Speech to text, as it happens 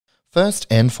First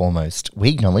and foremost,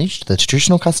 we acknowledge the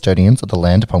traditional custodians of the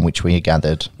land upon which we are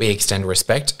gathered. We extend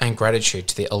respect and gratitude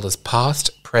to the elders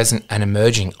past, present and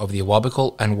emerging of the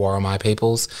Awabakal and Worimi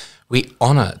peoples. We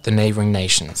honour the neighbouring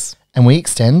nations. And we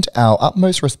extend our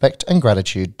utmost respect and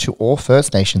gratitude to all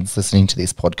First Nations listening to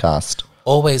this podcast.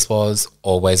 Always was,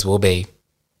 always will be.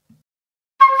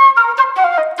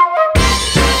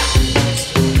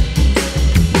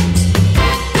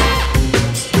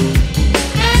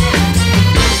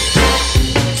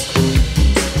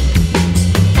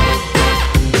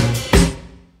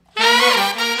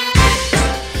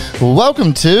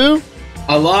 Welcome to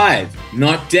Alive,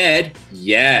 not dead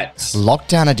yet.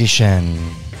 Lockdown Edition.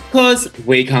 Because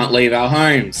we can't leave our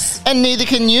homes. And neither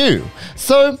can you.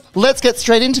 So let's get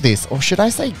straight into this. Or should I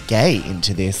say gay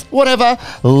into this? Whatever.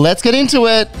 Let's get into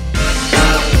it.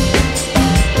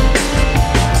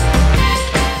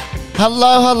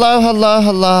 Hello.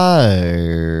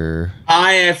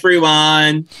 Hi,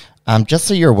 everyone. Just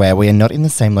so you're aware, we are not in the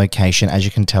same location, as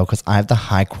you can tell, because I have the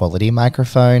high-quality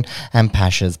microphone and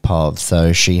Pasha's POV,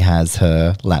 so she has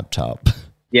her laptop.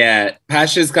 Yeah,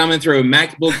 Pasha's coming through a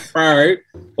MacBook Pro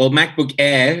or MacBook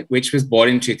Air, which was bought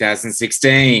in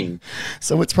 2016.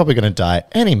 So it's probably going to die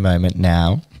any moment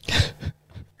now.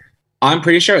 I'm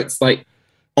pretty sure it's like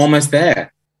almost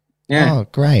there. Yeah. Oh,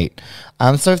 great.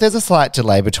 So if there's a slight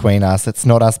delay between us, it's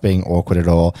not us being awkward at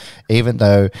all, even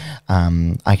though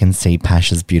I can see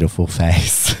Pasha's beautiful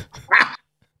face.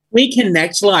 We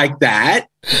connect like that.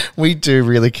 We do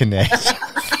really connect.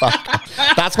 Fuck.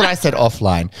 That's what I said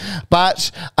offline.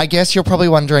 But I guess you're probably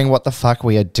wondering what the fuck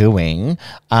we are doing.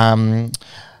 And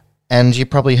you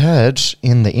probably heard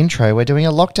in the intro, we're doing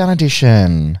a lockdown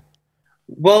edition.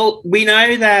 Well, we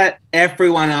know that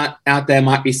everyone out there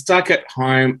might be stuck at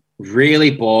home,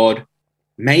 really bored.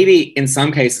 Maybe in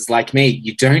some cases, like me,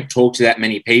 you don't talk to that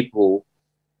many people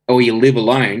or you live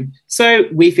alone. So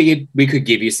we figured we could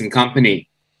give you some company.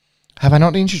 Have I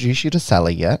not introduced you to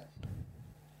Sally yet?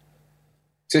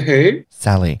 To who?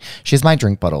 Sally. She's my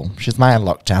drink bottle. She's my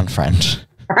lockdown friend.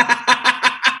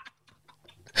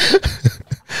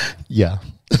 Yeah.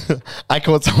 I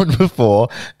caught someone before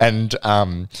and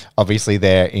obviously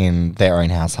they're in their own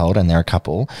household and they're a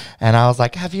couple. And I was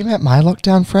like, have you met my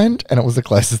lockdown friend? And it was the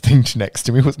closest thing to next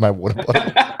to me was my water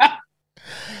bottle.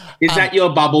 Is that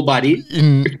your bubble buddy?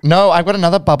 No, I've got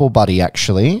another bubble buddy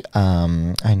actually.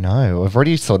 I know. I've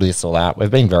already sorted this all out.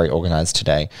 We've been very organised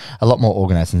today. A lot more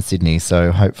organised in Sydney.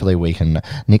 So hopefully we can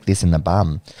nick this in the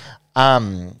bum.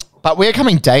 But we're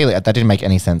coming daily. That didn't make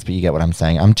any sense, but you get what I'm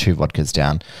saying. I'm 2 vodkas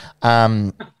down.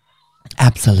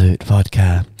 Absolute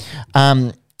vodka.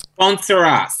 Sponsor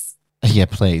us. Yeah,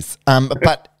 please.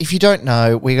 But if you don't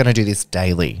know, we're going to do this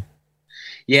daily.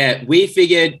 Yeah, we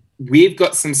figured we've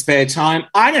got some spare time.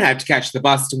 I don't have to catch the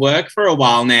bus to work for a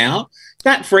while now.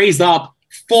 That frees up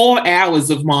 4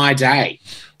 hours of my day.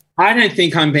 I don't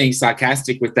think I'm being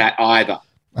sarcastic with that either.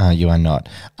 You are not.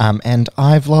 And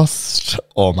I've lost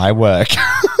all my work.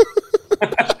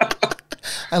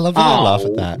 I love that I laugh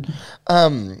at that.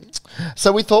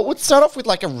 So we thought we'd start off with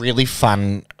like a really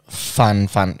fun.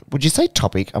 Would you say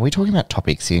topic? Are we talking about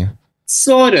topics here?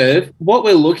 Sort of. What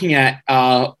we're looking at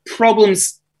are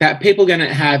problems that people are going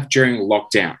to have during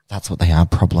lockdown. That's what they are,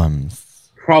 problems.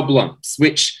 Problems,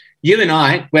 which you and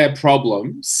I, we're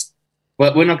problems,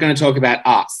 but we're not going to talk about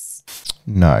us.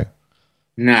 No.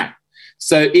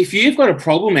 So if you've got a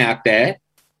problem out there,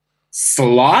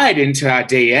 slide into our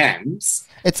DMs.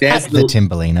 It's at the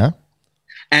Timberlina.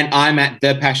 And I'm at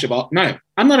the Pasha. No,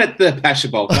 I'm not at the Pasha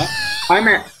Bolka.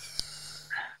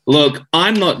 Look,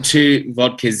 I'm not 2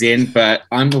 vodkas in, but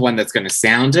I'm the one that's going to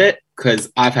sound it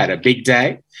because I've had a big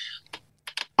day.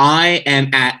 I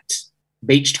am at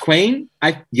Beached Queen.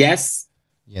 Yes.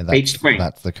 Yeah, Beached Queen.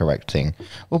 That's the correct thing.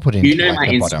 We'll put it. You know my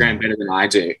Instagram better than I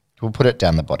do. We'll put it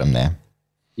down the bottom there.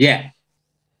 Yeah.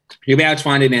 You'll be able to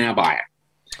find it in our bio.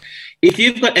 If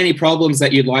you've got any problems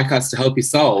that you'd like us to help you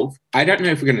solve, I don't know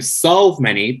if we're going to solve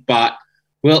many, but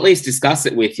we'll at least discuss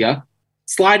it with you.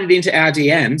 Slide it into our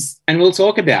DMs and we'll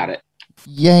talk about it.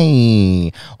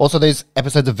 Yay. Also, these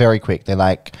episodes are very quick. They're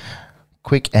like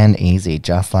quick and easy,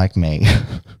 just like me.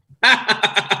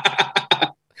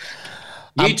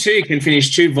 You too can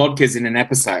finish 2 vodkas in an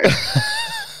episode.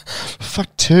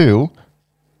 Fuck 2.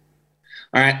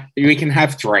 All right, we can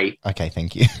have 3. Okay,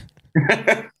 thank you.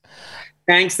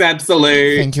 Thanks,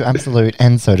 Absolute. Thank you, Absolute,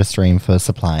 and SodaStream for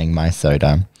supplying my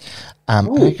soda.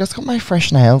 I just got my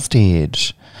fresh nails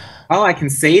did. Oh, I can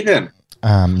see them.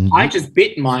 I just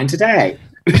bit mine today.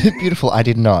 Beautiful, I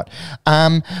did not.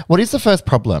 What is the first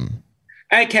problem?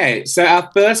 Okay, so our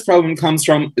first problem comes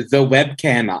from the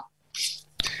webcammer.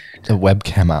 The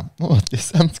webcammer. Oh, this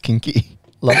sounds kinky.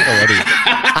 Love it already.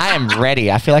 I am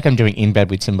ready. I feel like I'm doing In Bed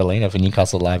with Timberlina for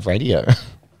Newcastle Live Radio.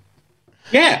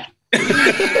 Yeah.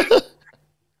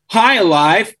 Hi,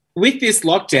 Alive. With this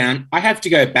lockdown, I have to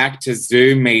go back to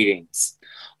Zoom meetings.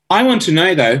 I want to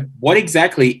know, though, what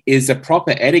exactly is a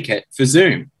proper etiquette for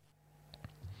Zoom?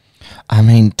 I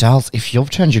mean, Dulce, if you've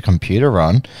turned your computer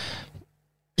on,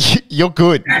 you're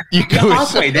good. You're good. You're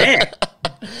halfway there.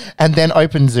 And then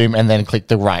open Zoom and then click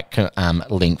the right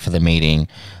link for the meeting.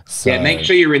 So, Yeah, make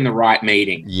sure you're in the right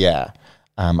meeting. Yeah.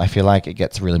 I feel like it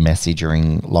gets really messy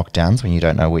during lockdowns when you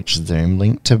don't know which Zoom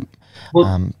link to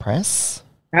press.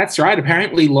 That's right.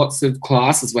 Apparently, lots of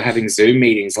classes were having Zoom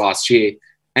meetings last year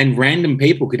and random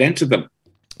people could enter them.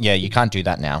 Yeah, you can't do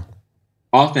that now.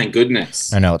 Oh, thank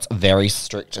goodness. No, it's very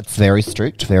strict. It's very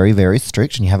strict, very, very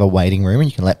strict. And you have a waiting room and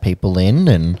you can let people in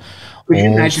and Could you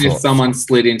all imagine if sorts. someone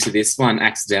slid into this one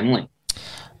accidentally?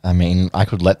 I mean, I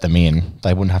could let them in.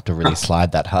 They wouldn't have to really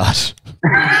slide that hard.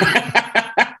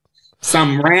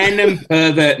 Some random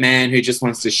pervert man who just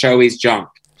wants to show his junk.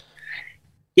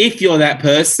 If you're that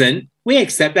person, we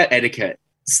accept that etiquette.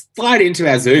 Slide into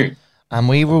our Zoom.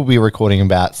 We will be recording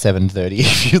about 7:30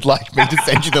 if you'd like me to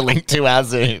send you the link to our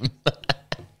Zoom.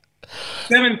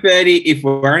 7:30 if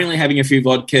we're only having a few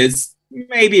vodkas,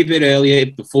 maybe a bit earlier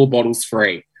if the full bottle's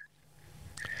free.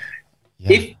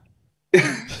 Yeah.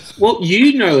 Well,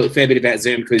 you know a fair bit about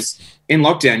Zoom because in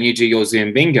lockdown you do your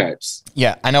Zoom bingos.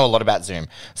 Yeah, I know a lot about Zoom.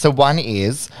 So one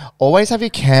is always have your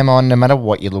cam on no matter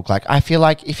what you look like. I feel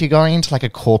like if you're going into like a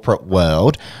corporate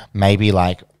world, maybe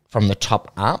like from the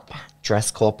top up, dress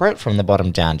corporate, from the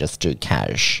bottom down, just do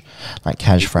cash, like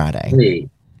Cash Friday.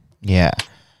 Yeah.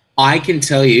 I can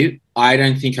tell you, I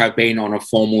don't think I've been on a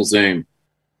formal Zoom.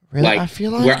 Really? Like, I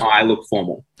feel like where I look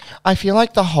formal. I feel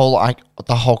like the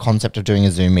whole concept of doing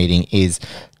a Zoom meeting is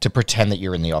to pretend that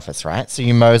you're in the office, right? So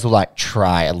you might as well like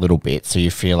try a little bit so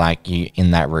you feel like you're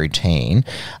in that routine.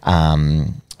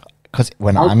 Because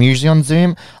when I'm usually on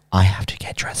Zoom, I have to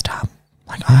get dressed up.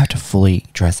 Like I have to fully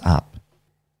dress up.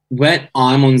 When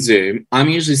I'm on Zoom, I'm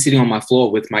usually sitting on my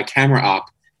floor with my camera up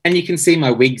and you can see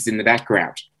my wigs in the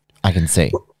background. I can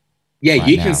see. Yeah, Right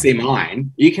you now. can see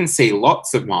mine. You can see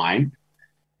lots of mine.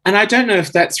 And I don't know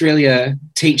if that's really a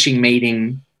teaching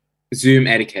meeting Zoom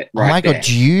etiquette Oh my there. God,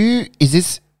 is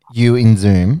this you in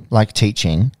Zoom, like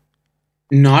teaching?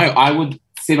 No, I would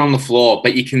sit on the floor,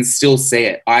 but you can still see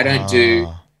it. I don't do...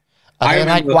 Are I they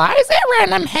like, remember- why is there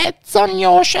random heads on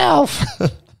your shelf?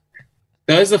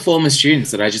 Those are former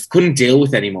students that I just couldn't deal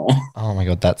with anymore. Oh my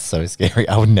God, that's so scary.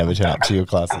 I would never turn up to your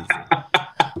classes.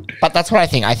 But that's what I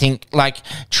think. I think, like,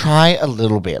 try a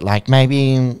little bit. Like,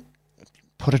 maybe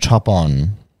put a top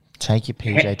on. Take your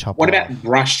PJ top What off. about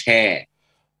brushed hair?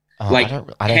 Oh, Like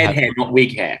I don't head have, hair, not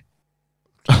wig hair.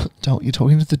 Don't, you're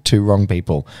talking to the two wrong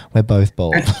people. We're both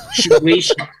bald. Should we...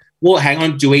 Well, hang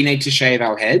on. Do we need to shave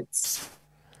our heads?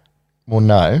 Well,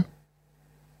 no.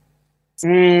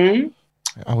 Mm.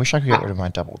 I wish I could get rid of my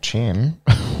double chin.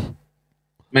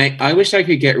 Mate, I wish I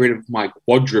could get rid of my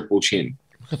quadruple chin.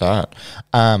 Look at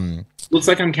that. Looks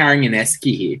like I'm carrying an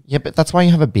esky here. Yeah, but that's why you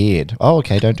have a beard. Oh,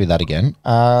 okay. Don't do that again.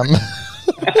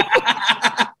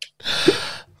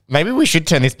 Maybe we should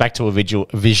turn this back to a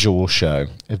visual show.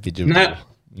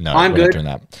 No, I'm we're good. not doing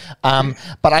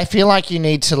that. But I feel like you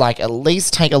need to like at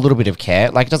least take a little bit of care.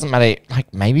 Like it doesn't matter.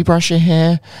 Like maybe brush your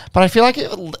hair, but I feel like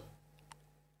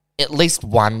at least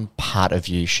one part of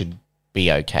you should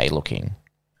be okay looking.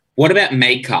 What about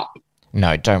makeup?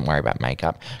 No, don't worry about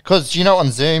makeup. Because, you know,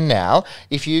 on Zoom now,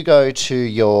 if you go to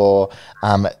your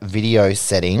video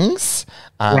settings,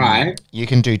 Right. you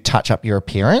can do touch up your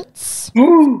appearance.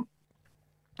 And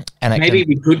Maybe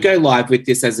we could go live with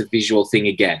this as a visual thing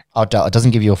again. it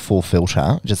doesn't give you a full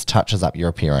filter. It just touches up your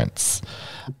appearance.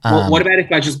 What about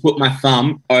if I just put my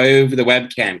thumb over the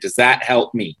webcam? Does that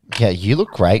help me? Yeah, you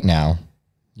look great now.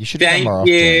 You should do that Thank more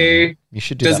often. you. You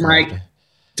should do Does that more often.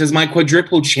 Does my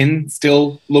quadruple chin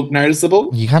still look noticeable?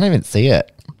 You can't even see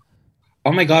it.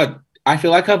 Oh my God. I feel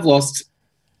like I've lost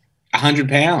 100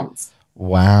 pounds.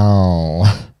 Wow.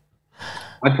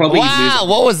 I'd probably Wow, lose.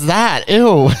 what was that?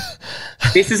 Ew.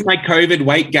 This is my COVID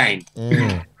weight gain.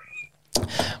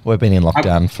 We've been in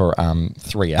lockdown for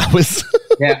 3 hours.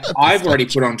 Yeah, I've already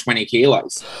put on 20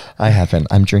 kilos. I haven't.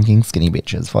 I'm drinking Skinny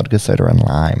Bitches, vodka, soda, and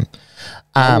lime.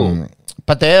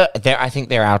 But I think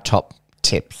they're our top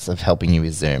tips of helping you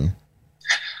with Zoom.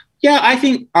 Yeah, I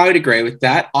think I would agree with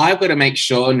that. I've got to make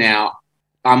sure now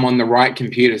I'm on the right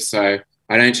computer so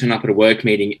I don't turn up at a work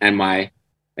meeting and my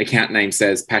account name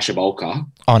says Pasha Bolka.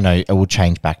 Oh, no, it will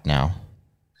change back now.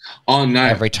 Oh, no.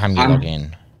 Every time you log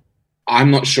in.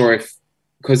 I'm not sure if,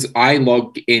 because I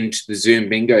log into the Zoom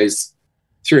bingos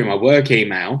through my work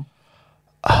email.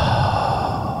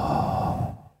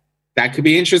 That could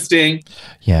be interesting.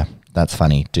 Yeah, that's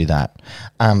funny. Do that.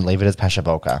 Leave it as Pasha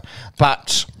Bolka.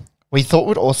 But we thought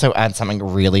we'd also add something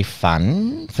really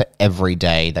fun for every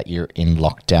day that you're in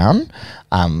lockdown.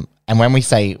 And when we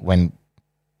say when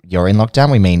you're in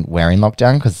lockdown, we mean we're in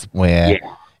lockdown because we're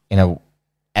in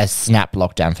a snap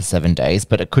lockdown for 7 days.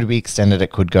 But it could be extended.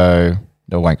 It could go...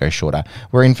 No, it won't go shorter.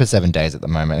 We're in for 7 days at the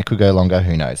moment. It could go longer.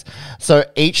 Who knows? So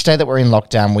each day that we're in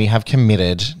lockdown, we have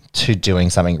committed to doing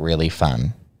something really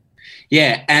fun.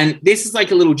 Yeah, and this is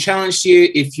like a little challenge to you.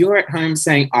 If you're at home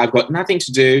saying, I've got nothing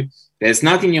to do, there's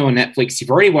nothing new on Netflix,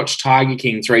 you've already watched Tiger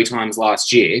King 3 times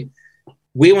last year,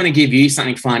 we want to give you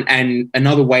something fun and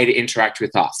another way to interact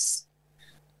with us.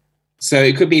 So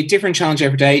it could be a different challenge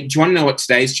every day. Do you want to know what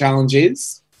today's challenge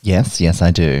is? Yes,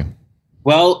 I do.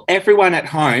 Well, everyone at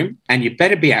home, and you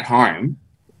better be at home,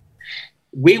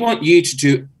 we want you to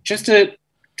do just a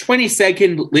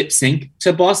 20-second lip sync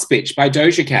to Boss Bitch by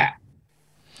Doja Cat.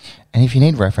 And if you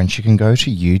need reference, you can go to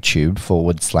YouTube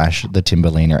 /The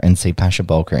Timberlina and see Pasha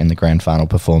Bolka in the grand final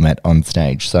perform it on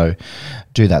stage. So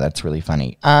do that. That's really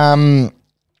funny.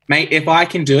 Mate, if I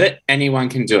can do it, anyone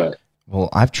can do it. Well,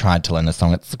 I've tried to learn the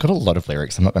song. It's got a lot of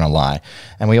lyrics, I'm not going to lie.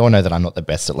 And we all know that I'm not the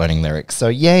best at learning lyrics. So,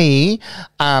 yay.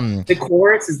 The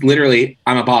chorus is literally,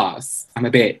 I'm a boss. I'm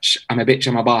a bitch. I'm a bitch.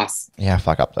 I'm a boss. Yeah,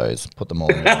 fuck up those. Put them all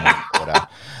in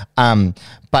order.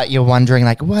 But you're wondering,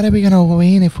 like, what are we going to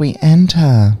win if we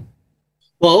enter?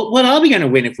 Well, what are we going to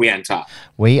win if we enter?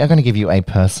 We are going to give you a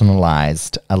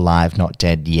personalised Alive Not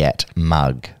Dead Yet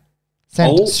mug.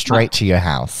 Sent straight to your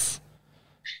house.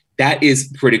 That is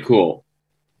pretty cool.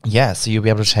 Yeah, so you'll be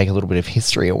able to take a little bit of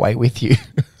history away with you.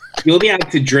 You'll be able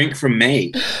to drink from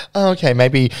me. Okay,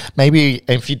 maybe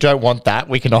if you don't want that,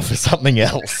 we can offer something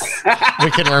else. We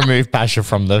can remove Pasha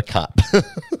from the cup.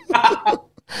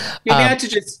 You'll be able to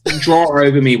just draw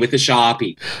over me with a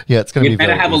Sharpie. Yeah, it's going to be You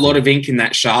better have easy. a lot of ink in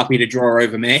that Sharpie to draw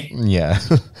over me. Yeah.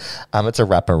 It's a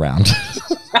wraparound.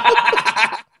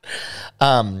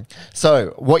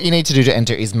 So what you need to do to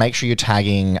enter is make sure you're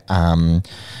tagging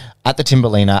at the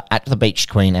Timberlina, at the Beach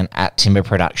Queen, and at Timber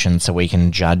Productions so we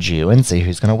can judge you and see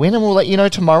who's going to win. And we'll let you know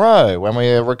tomorrow when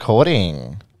we're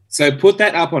recording. So put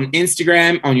that up on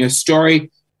Instagram, on your story,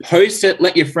 post it,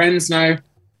 let your friends know.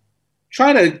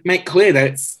 Try to make clear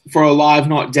that it's for Alive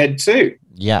Not Dead too.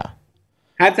 Yeah.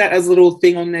 Have that as a little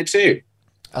thing on there too.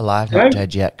 Alive Not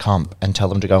Dead Yet comp, and tell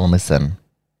them to go and listen.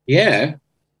 Yeah.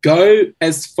 Go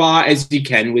as far as you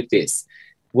can with this.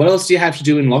 What else do you have to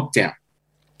do in lockdown?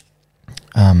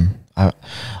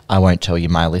 I won't tell you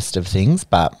my list of things,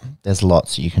 but there's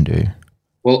lots you can do.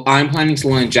 Well, I'm planning to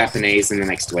learn Japanese in the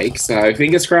next week, so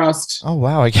fingers crossed. Oh,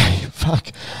 wow. Okay. Fuck.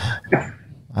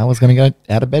 I was going to go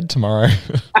out of bed tomorrow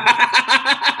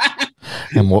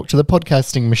and walk to the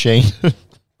podcasting machine.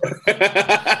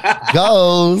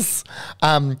 Goals.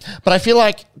 But I feel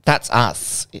like that's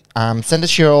us. Send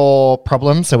us your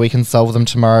problems so we can solve them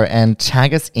tomorrow, and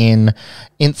tag us in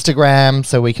Instagram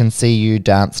so we can see you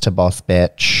dance to Boss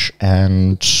Bitch.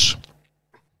 And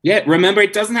yeah, remember,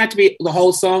 it doesn't have to be the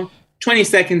whole song. 20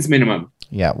 seconds minimum.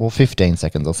 yeah, well, 15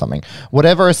 seconds or something.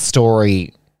 Whatever a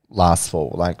story lasts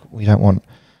for. Like, we don't want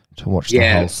to watch the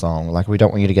whole song. Like, we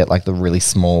don't want you to get like the really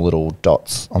small little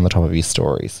dots on the top of your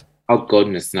stories. Oh,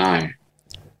 goodness, no.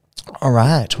 All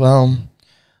right. Well,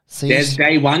 see you. There's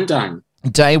day one done.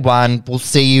 Day one. We'll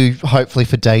see you hopefully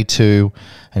for day 2.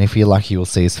 And if you're lucky, you'll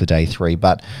see us for day 3.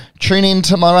 But tune in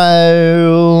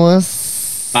tomorrow.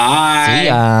 Bye. See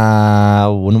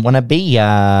ya. Wouldn't want to be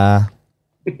ya.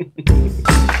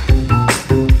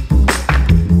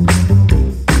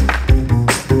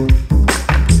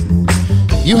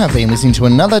 You have been listening to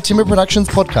another Timber Productions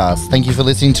podcast. Thank you for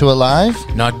listening to Alive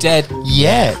Not Dead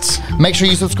Yet. Make sure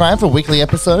you subscribe for weekly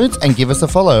episodes and give us a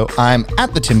follow. I'm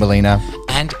at the Timberlina.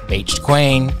 and Beached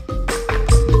Queen.